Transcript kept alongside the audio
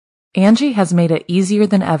Angie has made it easier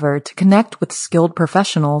than ever to connect with skilled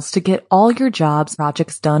professionals to get all your jobs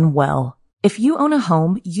projects done well. If you own a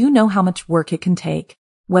home, you know how much work it can take,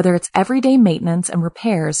 whether it's everyday maintenance and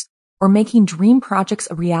repairs or making dream projects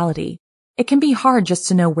a reality. It can be hard just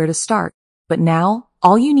to know where to start, but now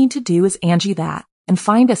all you need to do is Angie that and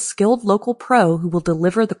find a skilled local pro who will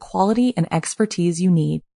deliver the quality and expertise you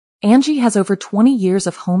need. Angie has over 20 years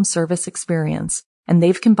of home service experience, and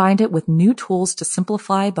they've combined it with new tools to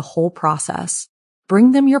simplify the whole process.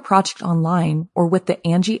 Bring them your project online or with the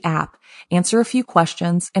Angie app, answer a few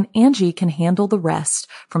questions, and Angie can handle the rest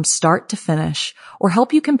from start to finish, or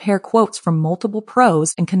help you compare quotes from multiple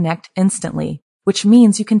pros and connect instantly, which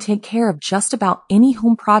means you can take care of just about any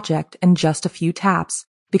home project in just a few taps.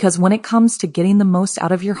 Because when it comes to getting the most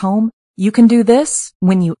out of your home, you can do this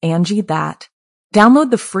when you Angie that.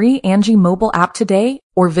 Download the free Angie mobile app today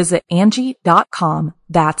or visit Angie.com.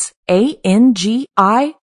 That's ANGI.com.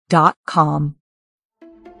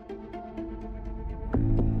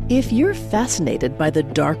 If you're fascinated by the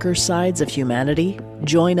darker sides of humanity,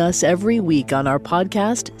 join us every week on our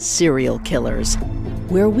podcast, Serial Killers,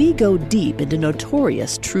 where we go deep into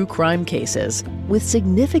notorious true crime cases. With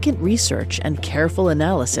significant research and careful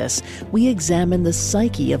analysis, we examine the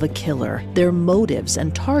psyche of a killer, their motives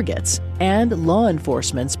and targets, and law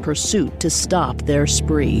enforcement's pursuit to stop their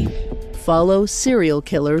spree. Follow Serial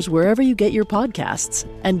Killers wherever you get your podcasts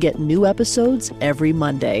and get new episodes every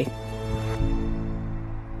Monday.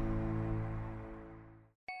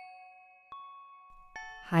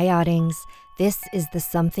 Hi, Oddings. This is the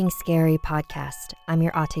Something Scary podcast. I'm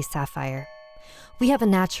your Ate Sapphire. We have a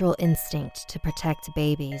natural instinct to protect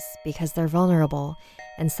babies because they're vulnerable,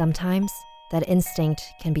 and sometimes that instinct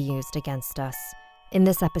can be used against us. In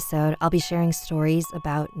this episode, I'll be sharing stories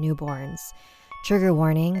about newborns. Trigger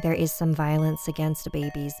warning, there is some violence against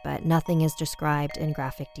babies, but nothing is described in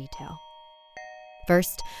graphic detail.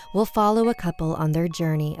 First, we'll follow a couple on their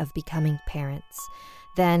journey of becoming parents.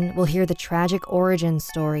 Then we'll hear the tragic origin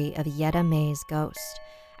story of Yetta Mae's ghost.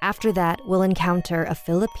 After that, we'll encounter a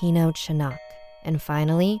Filipino tiyanak. And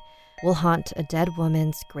finally, we'll haunt a dead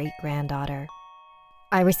woman's great-granddaughter.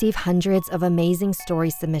 I receive hundreds of amazing story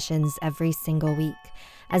submissions every single week.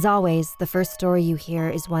 As always, the first story you hear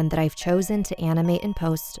is one that I've chosen to animate and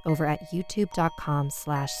post over at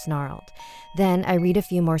youtube.com/snarled. Then I read a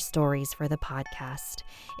few more stories for the podcast.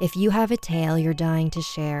 If you have a tale you're dying to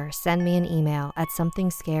share, send me an email at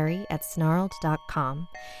somethingscary@snarled.com.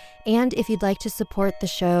 And if you'd like to support the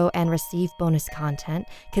show and receive bonus content,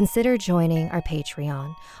 consider joining our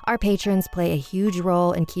Patreon. Our patrons play a huge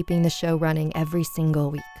role in keeping the show running every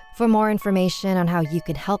single week. For more information on how you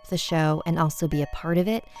can help the show and also be a part of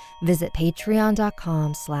it, visit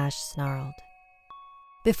patreon.com/snarled.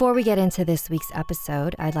 Before we get into this week's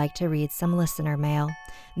episode, I'd like to read some listener mail.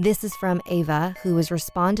 This is from Ava, who is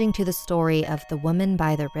responding to the story of The Woman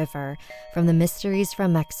by the River from the Mysteries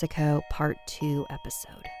from Mexico Part 2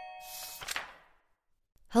 episode.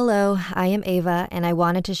 Hello, I am Ava, and I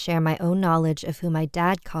wanted to share my own knowledge of who my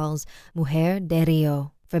dad calls Mujer de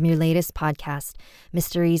Rio from your latest podcast,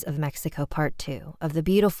 Mysteries of Mexico Part 2, of the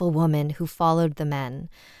beautiful woman who followed the men.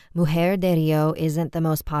 Mujer de Rio isn't the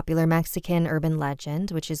most popular Mexican urban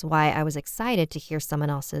legend, which is why I was excited to hear someone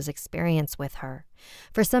else's experience with her.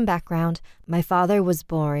 For some background, my father was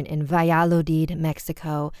born in Valladolid,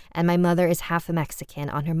 Mexico, and my mother is half a Mexican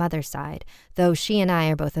on her mother's side, though she and I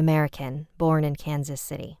are both American, born in Kansas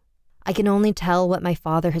City. I can only tell what my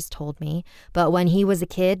father has told me, but when he was a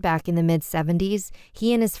kid back in the mid-70s,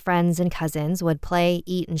 he and his friends and cousins would play,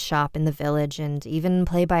 eat, and shop in the village and even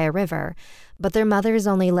play by a river, but their mothers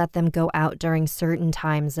only let them go out during certain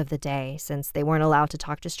times of the day since they weren't allowed to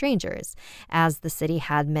talk to strangers, as the city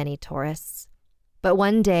had many tourists. But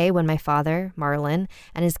one day when my father, Marlon,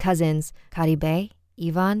 and his cousins, Caribe,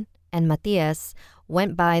 Ivan, and Matias,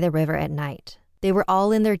 went by the river at night, they were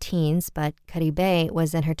all in their teens, but Caribe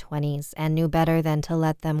was in her 20s and knew better than to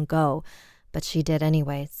let them go, but she did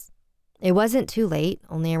anyways. It wasn't too late,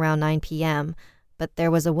 only around 9 p.m., but there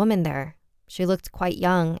was a woman there. She looked quite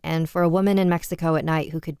young, and for a woman in Mexico at night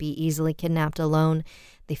who could be easily kidnapped alone,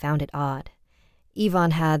 they found it odd. Ivan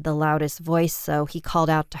had the loudest voice, so he called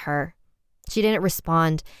out to her. She didn't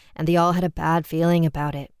respond, and they all had a bad feeling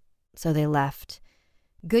about it, so they left.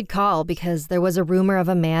 Good call, because there was a rumor of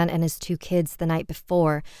a man and his 2 kids the night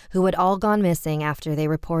before who had all gone missing after they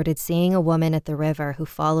reported seeing a woman at the river who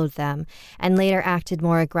followed them and later acted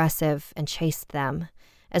more aggressive and chased them.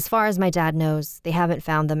 As far as my dad knows, they haven't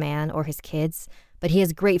found the man or his kids, but he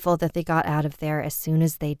is grateful that they got out of there as soon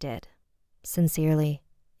as they did. Sincerely,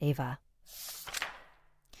 Ava.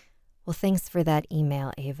 Well, thanks for that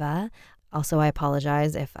email, Ava. Also, I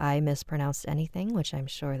apologize if I mispronounced anything, which I'm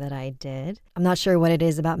sure that I did. I'm not sure what it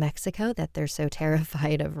is about Mexico that they're so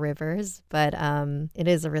terrified of rivers, but it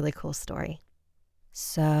is a really cool story.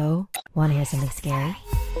 So, want to hear something scary?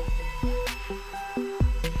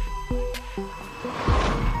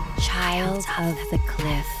 Child of the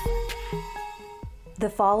Cliff. The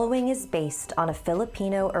following is based on a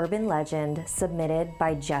Filipino urban legend submitted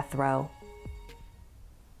by Jethro.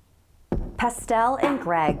 Pastel and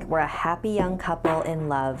Greg were a happy young couple in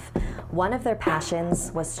love. One of their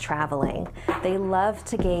passions was traveling. They loved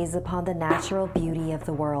to gaze upon the natural beauty of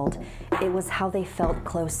the world. It was how they felt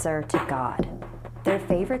closer to God. Their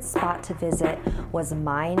favorite spot to visit was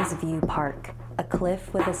Mines View Park, a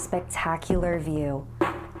cliff with a spectacular view.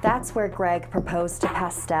 That's where Greg proposed to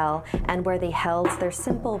Pastel and where they held their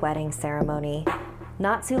simple wedding ceremony.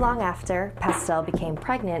 Not too long after, Pastel became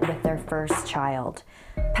pregnant with their first child.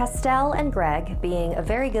 Pastel and Greg, being a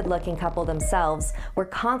very good-looking couple themselves, were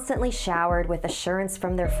constantly showered with assurance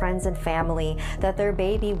from their friends and family that their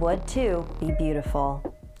baby would, too, be beautiful.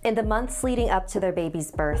 In the months leading up to their baby's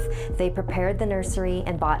birth, they prepared the nursery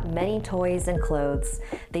and bought many toys and clothes.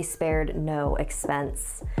 They spared no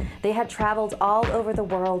expense. They had traveled all over the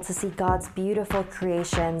world to see God's beautiful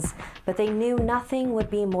creations, but they knew nothing would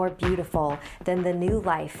be more beautiful than the new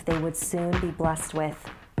life they would soon be blessed with.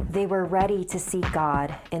 They were ready to see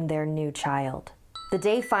God in their new child. The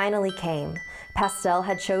day finally came. Pastel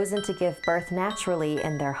had chosen to give birth naturally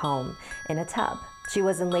in their home, in a tub. She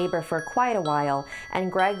was in labor for quite a while,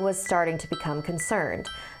 and Greg was starting to become concerned.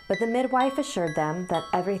 But the midwife assured them that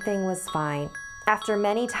everything was fine. After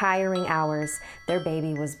many tiring hours, their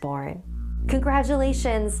baby was born.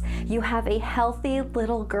 "Congratulations, you have a healthy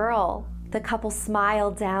little girl." The couple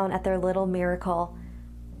smiled down at their little miracle,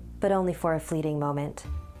 but only for a fleeting moment.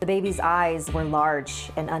 The baby's eyes were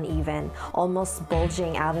large and uneven, almost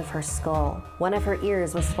bulging out of her skull. One of her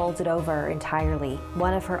ears was folded over entirely.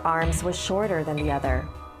 One of her arms was shorter than the other.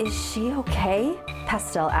 "Is she okay?"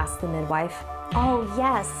 Pastel asked the midwife. "Oh,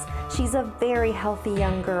 yes. She's a very healthy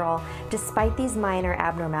young girl. Despite these minor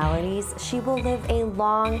abnormalities, she will live a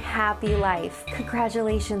long, happy life.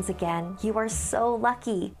 Congratulations again. You are so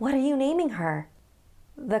lucky. What are you naming her?"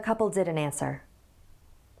 The couple didn't answer.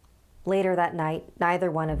 Later that night, neither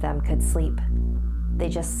one of them could sleep. They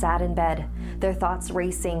just sat in bed, their thoughts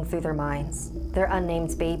racing through their minds. Their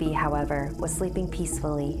unnamed baby, however, was sleeping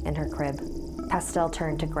peacefully in her crib. Pastel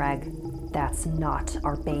turned to Greg. "That's not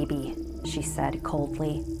our baby," she said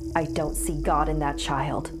coldly. "I don't see God in that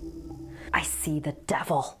child. I see the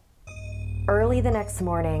devil." Early the next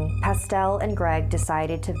morning, Pastel and Greg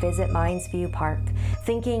decided to visit Mines View Park,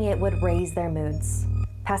 thinking it would raise their moods.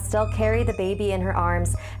 Pastel carried the baby in her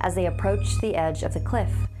arms as they approached the edge of the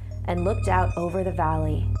cliff and looked out over the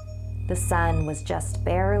valley. The sun was just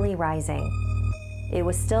barely rising. It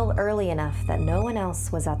was still early enough that no one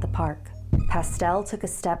else was at the park. Pastel took a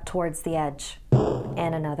step towards the edge,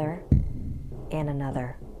 and another,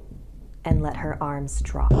 and let her arms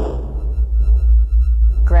drop.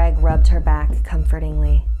 Greg rubbed her back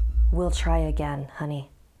comfortingly. "We'll try again,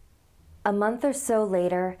 honey." A month or so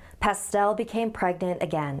later, Pastel became pregnant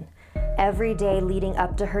again. Every day leading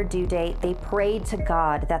up to her due date, they prayed to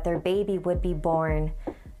God that their baby would be born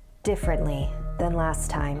differently than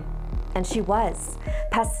last time. And she was.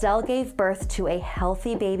 Pastel gave birth to a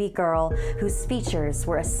healthy baby girl whose features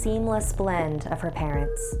were a seamless blend of her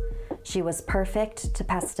parents. She was perfect to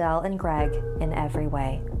Pastel and Greg in every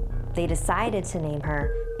way. They decided to name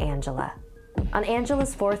her Angela. On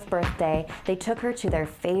Angela's 4th birthday, they took her to their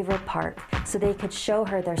favorite park so they could show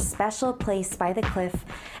her their special place by the cliff,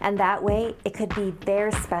 and that way it could be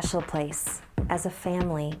their special place as a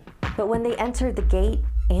family. But when they entered the gate,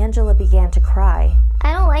 Angela began to cry.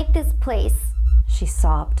 "I don't like this place," she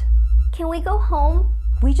sobbed. "Can we go home?"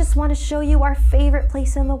 "We just want to show you our favorite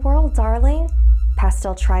place in the world, darling."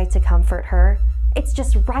 Pastel tried to comfort her. "It's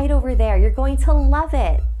just right over there. You're going to love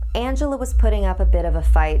it." Angela was putting up a bit of a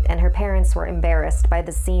fight, and her parents were embarrassed by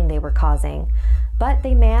the scene they were causing. But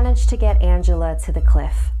they managed to get Angela to the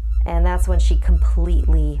cliff, and that's when she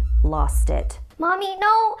completely lost it. "Mommy,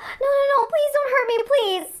 no, please don't hurt me,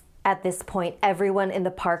 please." At this point, everyone in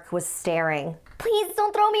the park was staring. "Please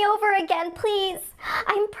don't throw me over again, please.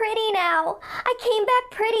 I'm pretty now. I came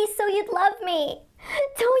back pretty so you'd love me.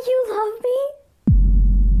 Don't you love me?"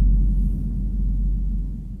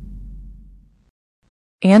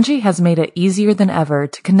 Angie has made it easier than ever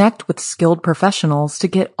to connect with skilled professionals to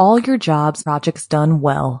get all your jobs projects done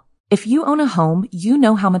well. If you own a home, you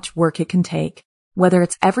know how much work it can take, whether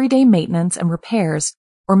it's everyday maintenance and repairs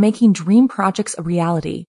or making dream projects a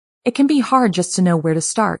reality. It can be hard just to know where to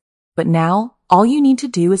start, but But now, all you need to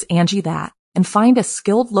do is Angie that and find a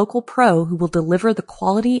skilled local pro who will deliver the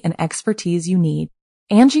quality and expertise you need.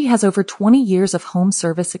 Angie has over 20 years of home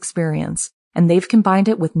service experience, and they've combined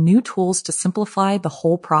it with new tools to simplify the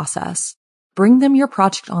whole process. Bring them your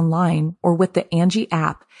project online or with the Angie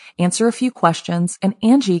app, answer a few questions, and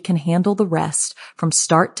Angie can handle the rest from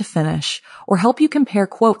start to finish, or help you compare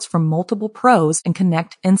quotes from multiple pros and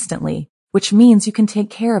connect instantly, which means you can take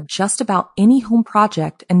care of just about any home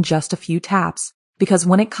project in just a few taps. Because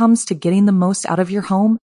when it comes to getting the most out of your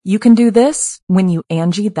home, you can do this when you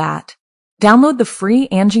Angie that. Download the free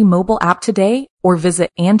Angie mobile app today or visit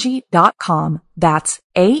Angie.com. That's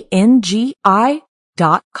ANGI.com.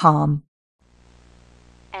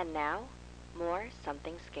 And now, more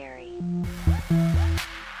Something Scary.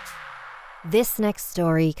 This next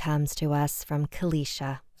story comes to us from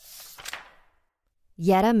Kalisha.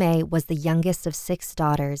 Yetta Mae was the youngest of 6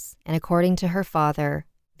 daughters, and according to her father,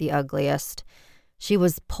 the ugliest. She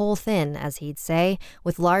was pole-thin, as he'd say,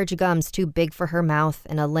 with large gums too big for her mouth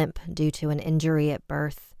and a limp due to an injury at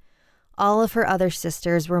birth. All of her other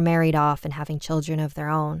sisters were married off and having children of their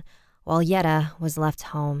own, while Yetta was left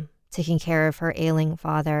home, taking care of her ailing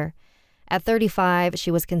father. At 35, she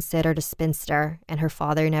was considered a spinster, and her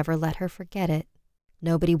father never let her forget it.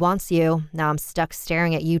 "Nobody wants you. Now I'm stuck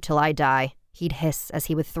staring at you till I die," he'd hiss as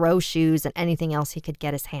he would throw shoes and anything else he could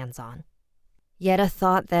get his hands on. Yetta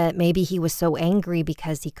thought that maybe he was so angry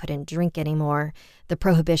because he couldn't drink anymore. The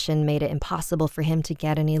prohibition made it impossible for him to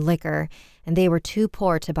get any liquor, and they were too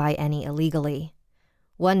poor to buy any illegally.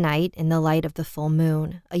 One night, in the light of the full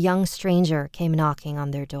moon, a young stranger came knocking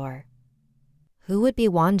on their door. Who would be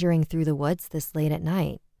wandering through the woods this late at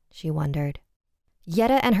night, she wondered.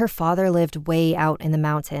 Yetta and her father lived way out in the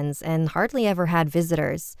mountains and hardly ever had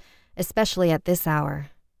visitors, especially at this hour.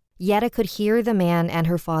 Yetta could hear the man and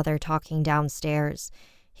her father talking downstairs.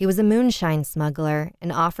 He was a moonshine smuggler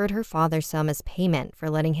and offered her father some as payment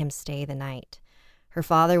for letting him stay the night. Her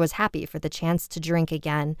father was happy for the chance to drink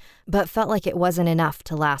again, but felt like it wasn't enough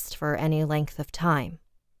to last for any length of time.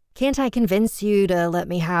 "Can't I convince you to let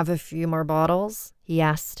me have a few more bottles?" he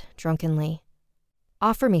asked drunkenly.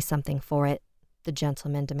 "Offer me something for it," the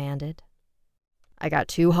gentleman demanded. "I got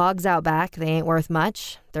 2 hogs out back. They ain't worth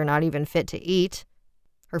much. They're not even fit to eat."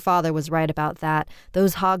 Her father was right about that.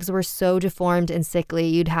 Those hogs were so deformed and sickly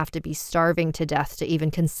you'd have to be starving to death to even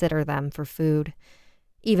consider them for food.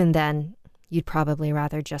 Even then, you'd probably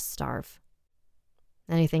rather just starve.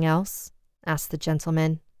 "Anything else?" asked the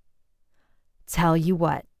gentleman. "Tell you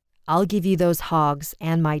what, I'll give you those hogs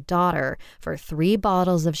and my daughter for 3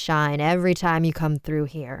 bottles of shine every time you come through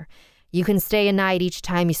here. You can stay a night each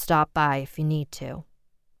time you stop by if you need to."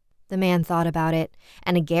 The man thought about it,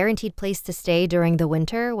 and a guaranteed place to stay during the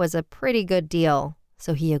winter was a pretty good deal,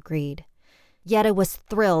 so he agreed. Yetta was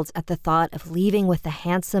thrilled at the thought of leaving with the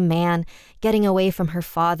handsome man, getting away from her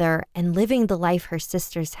father, and living the life her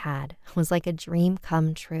sisters had. It was like a dream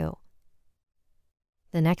come true.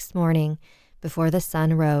 The next morning, before the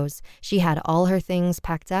sun rose, she had all her things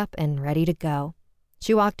packed up and ready to go.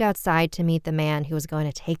 She walked outside to meet the man who was going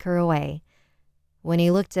to take her away. When he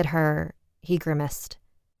looked at her, he grimaced.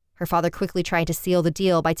 Her father quickly tried to seal the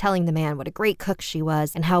deal by telling the man what a great cook she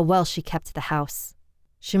was and how well she kept the house.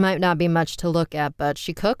 "She might not be much to look at, but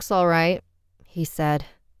she cooks all right," he said.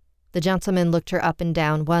 The gentleman looked her up and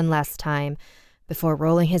down one last time before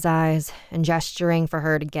rolling his eyes and gesturing for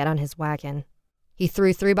her to get on his wagon. He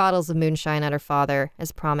threw 3 bottles of moonshine at her father,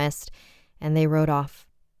 as promised, and they rode off.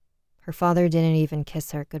 Her father didn't even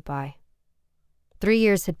kiss her goodbye. 3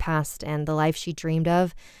 years had passed, and the life she dreamed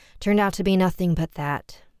of turned out to be nothing but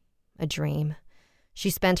that. A dream. She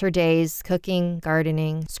spent her days cooking,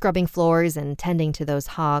 gardening, scrubbing floors, and tending to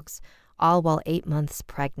those hogs, all while 8 months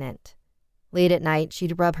pregnant. Late at night,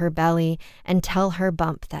 she'd rub her belly and tell her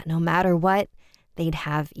bump that no matter what, they'd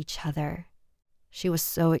have each other. She was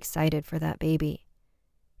so excited for that baby.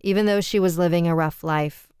 Even though she was living a rough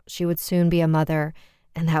life, she would soon be a mother,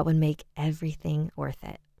 and that would make everything worth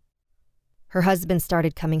it. Her husband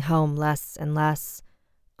started coming home less and less.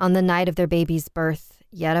 On the night of their baby's birth,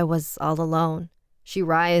 Yetta was all alone. She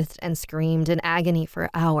writhed and screamed in agony for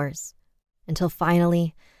hours, until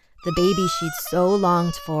finally, the baby she'd so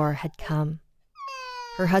longed for had come.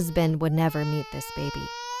 Her husband would never meet this baby.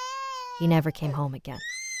 He never came home again.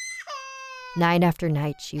 Night after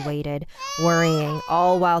night, she waited, worrying,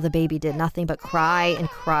 all while the baby did nothing but cry and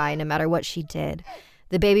cry no matter what she did.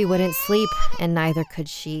 The baby wouldn't sleep, and neither could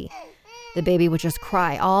she. The baby would just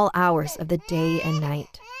cry all hours of the day and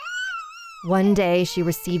night. One day, she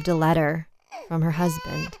received a letter from her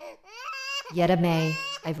husband. "Yetta Mae,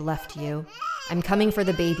 I've left you. I'm coming for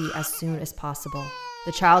the baby as soon as possible.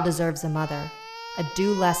 The child deserves a mother. A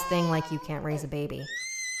do less thing like you can't raise a baby.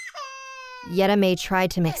 Yetta Mae tried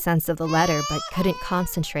to make sense of the letter, but couldn't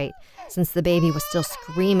concentrate since the baby was still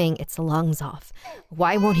screaming its lungs off.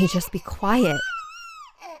 Why won't he just be quiet?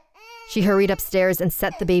 She hurried upstairs and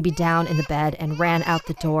set the baby down in the bed and ran out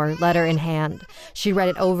the door, letter in hand. She read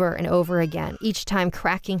it over and over again, each time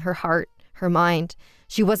cracking her heart, her mind.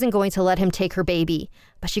 She wasn't going to let him take her baby,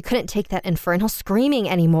 but she couldn't take that infernal screaming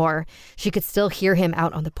anymore. She could still hear him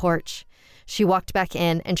out on the porch. She walked back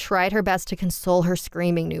in and tried her best to console her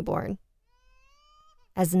screaming newborn.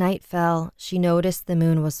 As night fell, she noticed the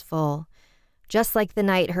moon was full, just like the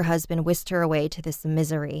night her husband whisked her away to this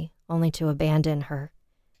misery, only to abandon her.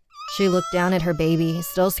 She looked down at her baby,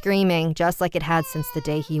 still screaming, just like it had since the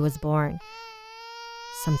day he was born.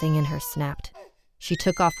 Something in her snapped. She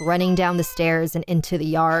took off running down the stairs and into the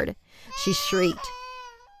yard. She shrieked,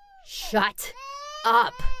 "Shut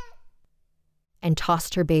up!" and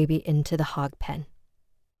tossed her baby into the hog pen.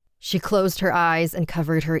 She closed her eyes and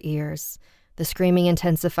covered her ears. The screaming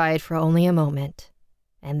intensified for only a moment,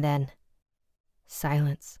 and then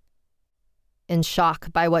silence. In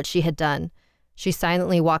shock by what she had done, she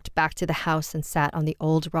silently walked back to the house and sat on the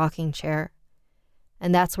old rocking chair.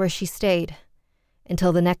 And that's where she stayed,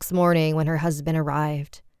 until the next morning when her husband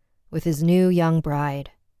arrived with his new young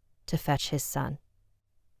bride to fetch his son.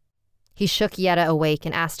 He shook Yetta awake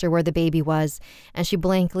and asked her where the baby was, and she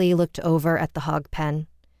blankly looked over at the hog pen.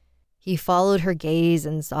 He followed her gaze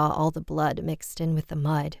and saw all the blood mixed in with the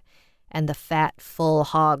mud and the fat, full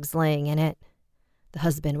hogs laying in it. The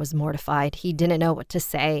husband was mortified. He didn't know what to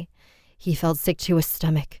say. He felt sick to his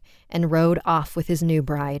stomach and rode off with his new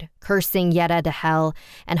bride, cursing Yetta to hell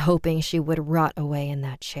and hoping she would rot away in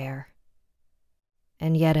that chair.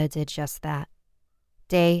 And Yetta did just that.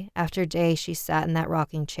 Day after day, she sat in that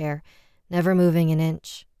rocking chair, never moving an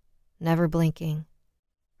inch, never blinking.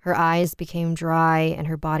 Her eyes became dry and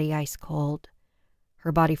her body ice cold.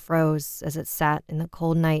 Her body froze as it sat in the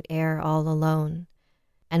cold night air all alone.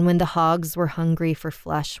 And when the hogs were hungry for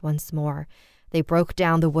flesh once more, they broke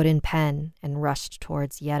down the wooden pen and rushed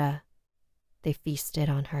towards Yetta. They feasted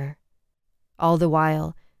on her. All the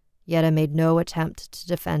while, Yetta made no attempt to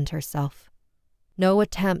defend herself. No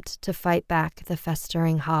attempt to fight back the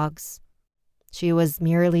festering hogs. She was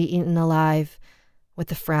merely eaten alive, with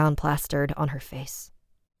the frown plastered on her face.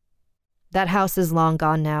 That house is long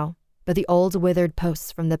gone now, but the old withered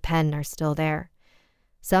posts from the pen are still there.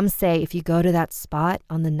 Some say if you go to that spot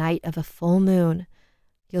on the night of a full moon,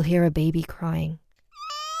 you'll hear a baby crying.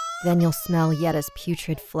 Then you'll smell Yetta's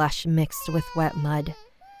putrid flesh mixed with wet mud.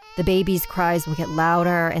 The baby's cries will get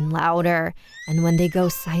louder and louder, and when they go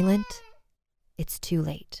silent, it's too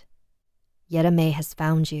late. Yetta Mae has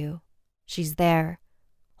found you. She's there,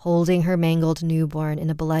 holding her mangled newborn in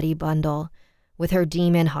a bloody bundle, with her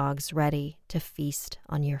demon hogs ready to feast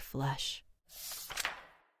on your flesh.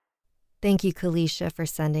 Thank you, Kalisha, for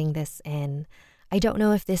sending this in. I don't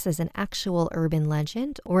know if this is an actual urban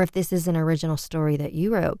legend or if this is an original story that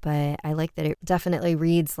you wrote, but I like that it definitely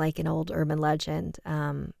reads like an old urban legend,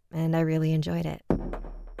 and I really enjoyed it.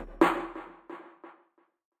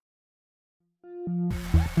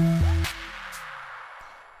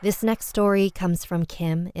 This next story comes from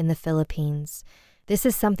Kim in the Philippines. This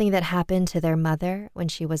is something that happened to their mother when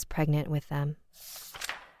she was pregnant with them.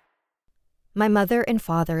 My mother and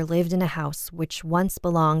father lived in a house which once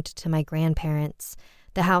belonged to my grandparents.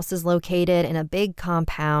 The house is located in a big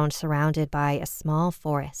compound surrounded by a small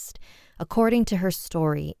forest. According to her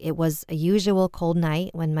story, it was a usual cold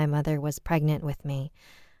night when my mother was pregnant with me.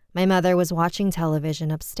 My mother was watching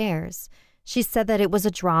television upstairs. She said that it was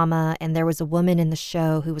a drama and there was a woman in the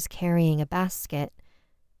show who was carrying a basket.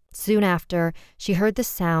 Soon after, she heard the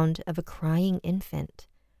sound of a crying infant.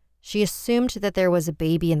 She assumed that there was a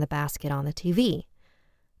baby in the basket on the TV.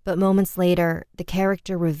 But moments later, the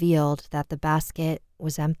character revealed that the basket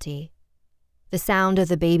was empty. The sound of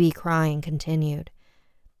the baby crying continued.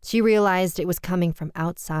 She realized it was coming from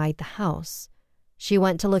outside the house. She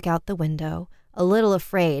went to look out the window, a little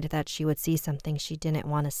afraid that she would see something she didn't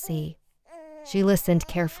want to see. She listened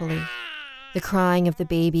carefully. The crying of the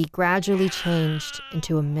baby gradually changed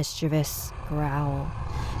into a mischievous growl.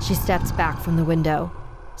 She stepped back from the window.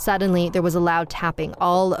 Suddenly, there was a loud tapping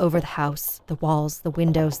all over the house, the walls, the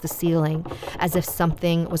windows, the ceiling, as if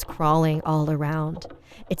something was crawling all around.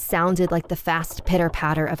 It sounded like the fast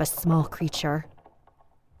pitter-patter of a small creature.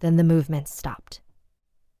 Then the movement stopped,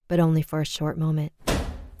 but only for a short moment.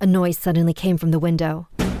 A noise suddenly came from the window,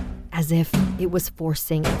 as if it was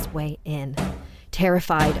forcing its way in.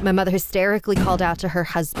 Terrified, my mother hysterically called out to her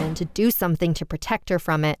husband to do something to protect her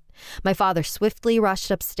from it. My father swiftly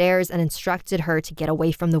rushed upstairs and instructed her to get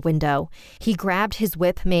away from the window. He grabbed his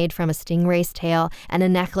whip made from a stingray's tail and a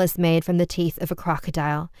necklace made from the teeth of a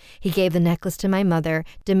crocodile. He gave the necklace to my mother,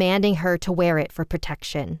 demanding her to wear it for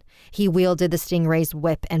protection. He wielded the stingray's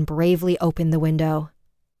whip and bravely opened the window.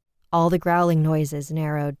 All the growling noises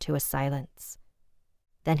narrowed to a silence.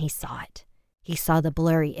 Then he saw it. He saw the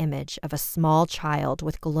blurry image of a small child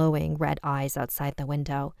with glowing red eyes outside the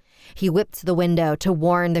window. He whipped the window to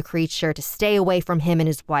warn the creature to stay away from him and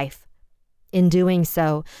his wife. In doing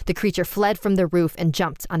so, the creature fled from the roof and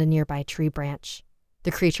jumped on a nearby tree branch.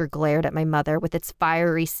 The creature glared at my mother with its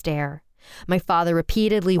fiery stare. My father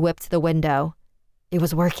repeatedly whipped the window. It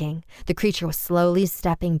was working. The creature was slowly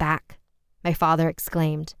stepping back. My father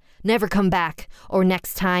exclaimed, "Never come back, or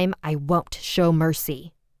next time I won't show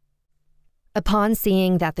mercy." Upon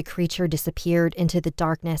seeing that the creature disappeared into the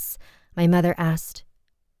darkness, my mother asked,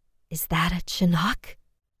 "Is that a tiyanak?"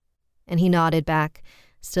 And he nodded back,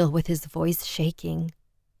 still with his voice shaking.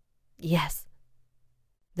 "Yes."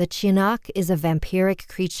 The tiyanak is a vampiric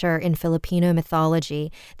creature in Filipino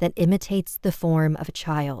mythology that imitates the form of a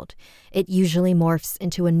child. It usually morphs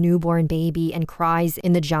into a newborn baby and cries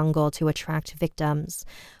in the jungle to attract victims.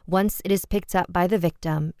 Once it is picked up by the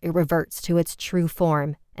victim, it reverts to its true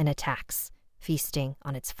form and attacks, feasting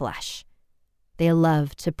on its flesh. They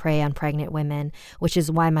love to prey on pregnant women, which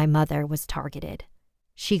is why my mother was targeted.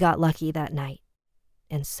 She got lucky that night,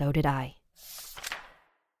 and so did I.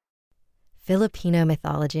 Filipino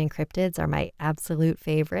mythology and cryptids are my absolute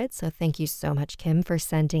favorite, so thank you so much, Kim, for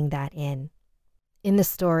sending that in. In the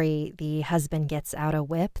story, the husband gets out a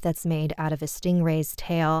whip that's made out of a stingray's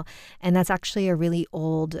tail, and that's actually a really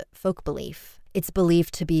old folk belief. It's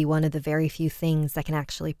believed to be one of the very few things that can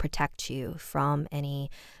actually protect you from any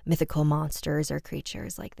mythical monsters or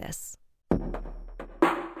creatures like this.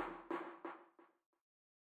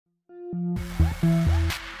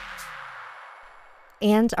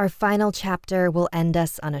 And our final chapter will end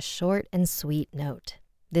us on a short and sweet note.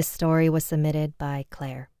 This story was submitted by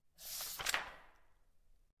Claire.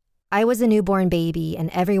 I was a newborn baby, and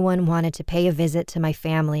everyone wanted to pay a visit to my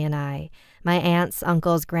family and I. My aunts,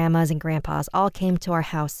 uncles, grandmas, and grandpas all came to our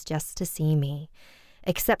house just to see me,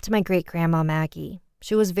 except my great-grandma Maggie.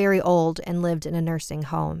 She was very old and lived in a nursing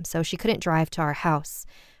home, so she couldn't drive to our house.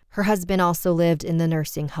 Her husband also lived in the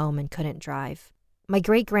nursing home and couldn't drive. My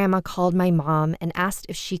great-grandma called my mom and asked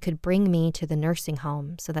if she could bring me to the nursing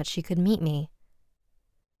home so that she could meet me.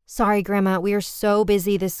 "Sorry, Grandma, we are so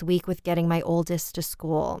busy this week with getting my oldest to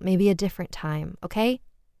school. Maybe a different time, okay?"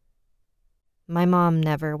 My mom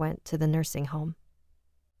never went to the nursing home.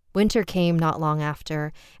 Winter came not long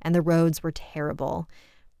after, and the roads were terrible.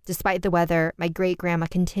 Despite the weather, my great-grandma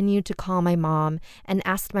continued to call my mom and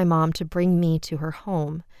asked my mom to bring me to her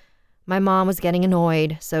home. My mom was getting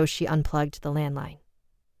annoyed, so she unplugged the landline.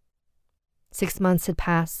 6 months had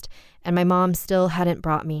passed, and my mom still hadn't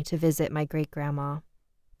brought me to visit my great-grandma.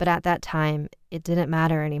 But at that time, it didn't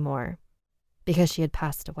matter anymore, because she had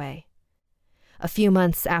passed away. A few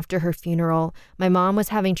months after her funeral, my mom was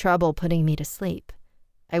having trouble putting me to sleep.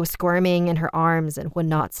 I was squirming in her arms and would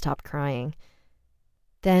not stop crying.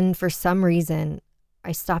 Then, for some reason,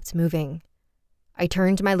 I stopped moving. I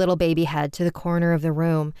turned my little baby head to the corner of the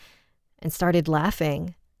room and started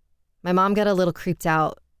laughing. My mom got a little creeped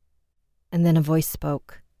out, and then a voice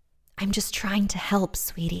spoke. "I'm just trying to help,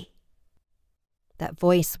 sweetie." That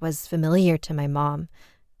voice was familiar to my mom.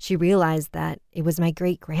 She realized that it was my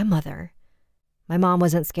great-grandmother. My mom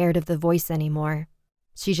wasn't scared of the voice anymore.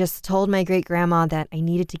 She just told my great-grandma that I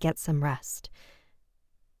needed to get some rest.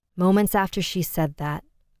 Moments after she said that,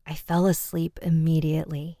 I fell asleep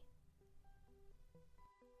immediately.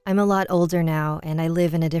 I'm a lot older now, and I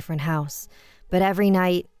live in a different house, but every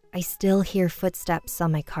night, I still hear footsteps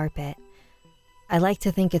on my carpet. I like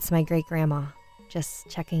to think it's my great-grandma, just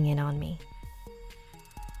checking in on me.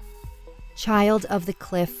 Child of the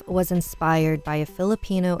Cliff was inspired by a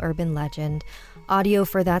Filipino urban legend. Audio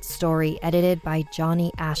for that story edited by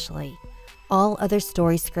Johnny Ashley. All other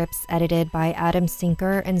story scripts edited by Adam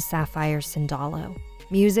Sinker and Sapphire Sindalo.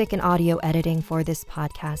 Music and audio editing for this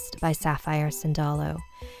podcast by Sapphire Sindalo.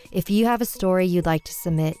 If you have a story you'd like to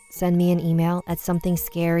submit, send me an email at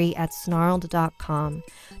somethingscary@snarled.com.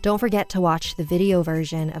 Don't forget to watch the video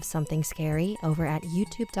version of Something Scary over at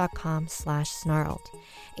youtube.com/snarled.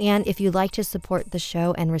 And if you'd like to support the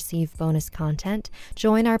show and receive bonus content,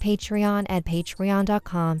 join our Patreon at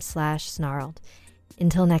patreon.com/snarled.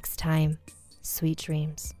 Until next time, sweet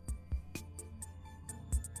dreams.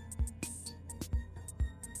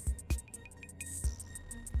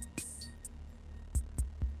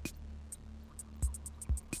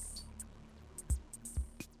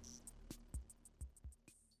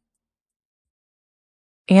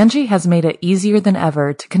 Angie has made it easier than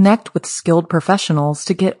ever to connect with skilled professionals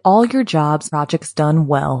to get all your jobs projects done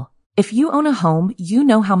well. If you own a home, you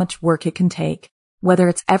know how much work it can take, whether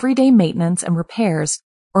it's everyday maintenance and repairs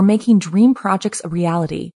or making dream projects a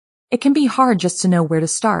reality. It can be hard just to know where to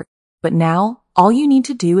start, but now all you need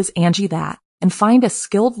to do is Angie that and find a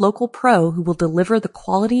skilled local pro who will deliver the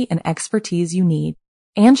quality and expertise you need.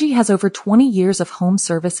 Angie has over 20 years of home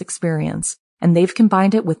service experience, and they've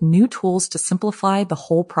combined it with new tools to simplify the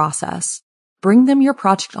whole process. Bring them your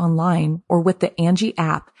project online or with the Angie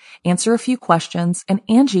app, answer a few questions, and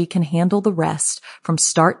Angie can handle the rest from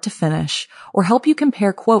start to finish or help you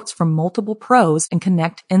compare quotes from multiple pros and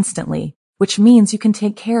connect instantly, which means you can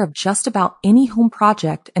take care of just about any home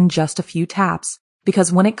project in just a few taps.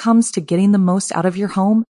 Because when it comes to getting the most out of your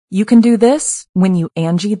home, you can do this when you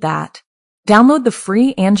Angie that. Download the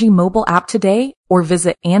free Angie mobile app today or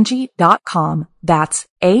visit Angie.com. That's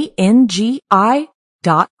ANGI.com.